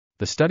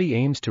The study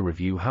aims to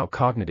review how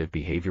cognitive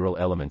behavioral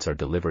elements are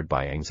delivered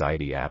by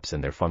anxiety apps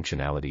and their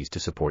functionalities to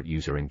support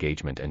user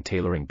engagement and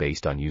tailoring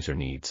based on user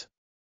needs.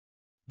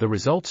 The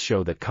results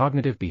show that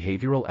cognitive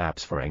behavioral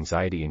apps for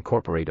anxiety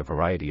incorporate a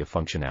variety of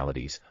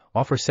functionalities,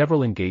 offer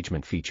several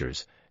engagement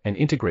features, and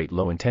integrate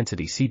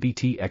low-intensity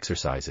CBT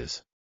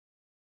exercises.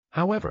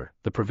 However,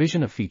 the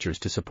provision of features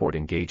to support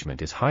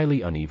engagement is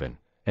highly uneven,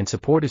 and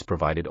support is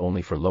provided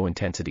only for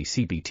low-intensity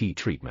CBT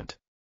treatment.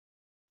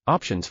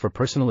 Options for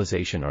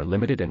personalization are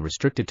limited and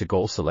restricted to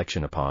goal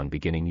selection upon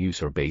beginning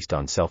use or based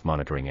on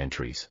self-monitoring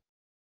entries.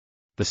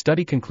 The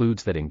study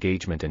concludes that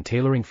engagement and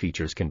tailoring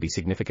features can be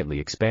significantly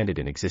expanded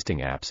in existing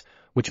apps,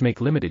 which make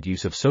limited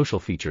use of social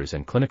features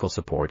and clinical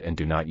support and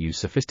do not use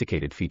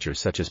sophisticated features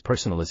such as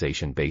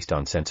personalization based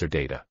on sensor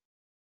data.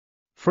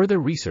 Further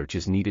research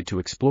is needed to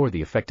explore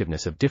the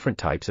effectiveness of different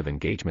types of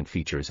engagement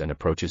features and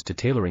approaches to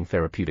tailoring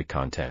therapeutic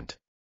content.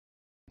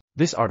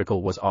 This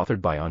article was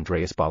authored by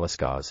Andreas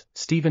Balaskas,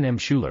 Stephen M.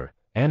 Schueller,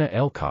 Anna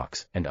L.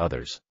 Cox, and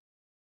others.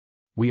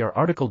 We are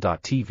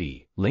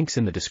RTCLTV, links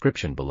in the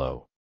description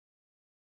below.